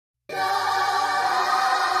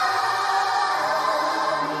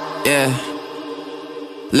yeah.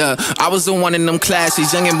 Look, I was the one in them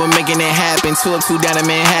classes, youngin' but making it happen. 2 up, 2 down in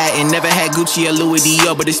Manhattan. Never had Gucci or Louis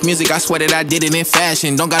Dior, but this music, I swear that I did it in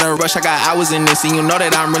fashion. Don't gotta rush, I got hours in this, and you know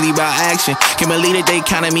that I'm really about action. Can't believe that they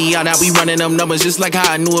counted me out, now we running them numbers just like how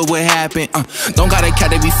I knew it would happen. Don't gotta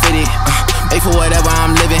cat to be fitted, pay for whatever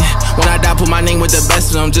I'm living. When I die, put my name with the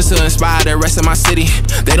best of them, just to inspire the rest of my city.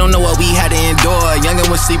 They don't know what we had to endure. Youngin'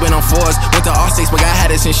 was sleeping on floors, went to all states, but God had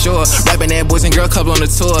us insured. Rapping that Boys and Girl Club on the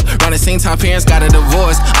tour. Around the same time, parents got a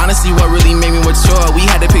divorce. Honestly, what really made me mature, we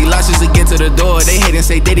had to pick lots just to get to the door. They hate and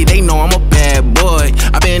say Diddy, they know I'm a bad boy.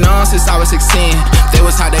 I've been on since I was 16. They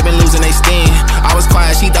was hot, they been losing they steam. I was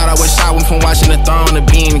quiet, she thought I was shy. Went from watching the throne to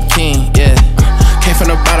being the king, yeah. Came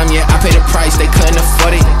from the bottom, yeah, I paid the price, they couldn't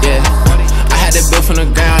afford it, yeah. I had to build from the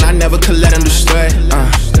ground, I never could let them destroy it,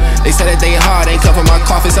 They said that they hard, ain't come from my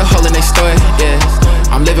coffin, it's a hole in their story, yeah.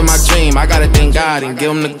 I'm living my dream, I gotta thank God and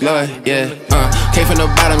give him the glory, yeah. Came from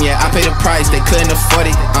the bottom, yeah, I paid the price, they couldn't afford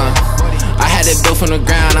it, I had it built from the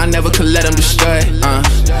ground, I never could let them destroy it,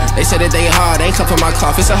 They said that they hard, ain't come from my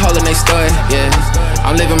coffin, it's a hole in their story, yeah.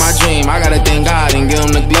 I'm living my dream, I gotta thank God and give him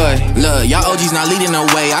the glory. Look, y'all OGs not leading the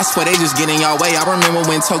way, I swear they just get in y'all way. I remember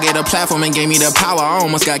when Toe gave the platform and gave me the power, I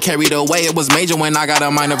almost got carried away. It was major when I got a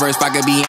minor verse, I could be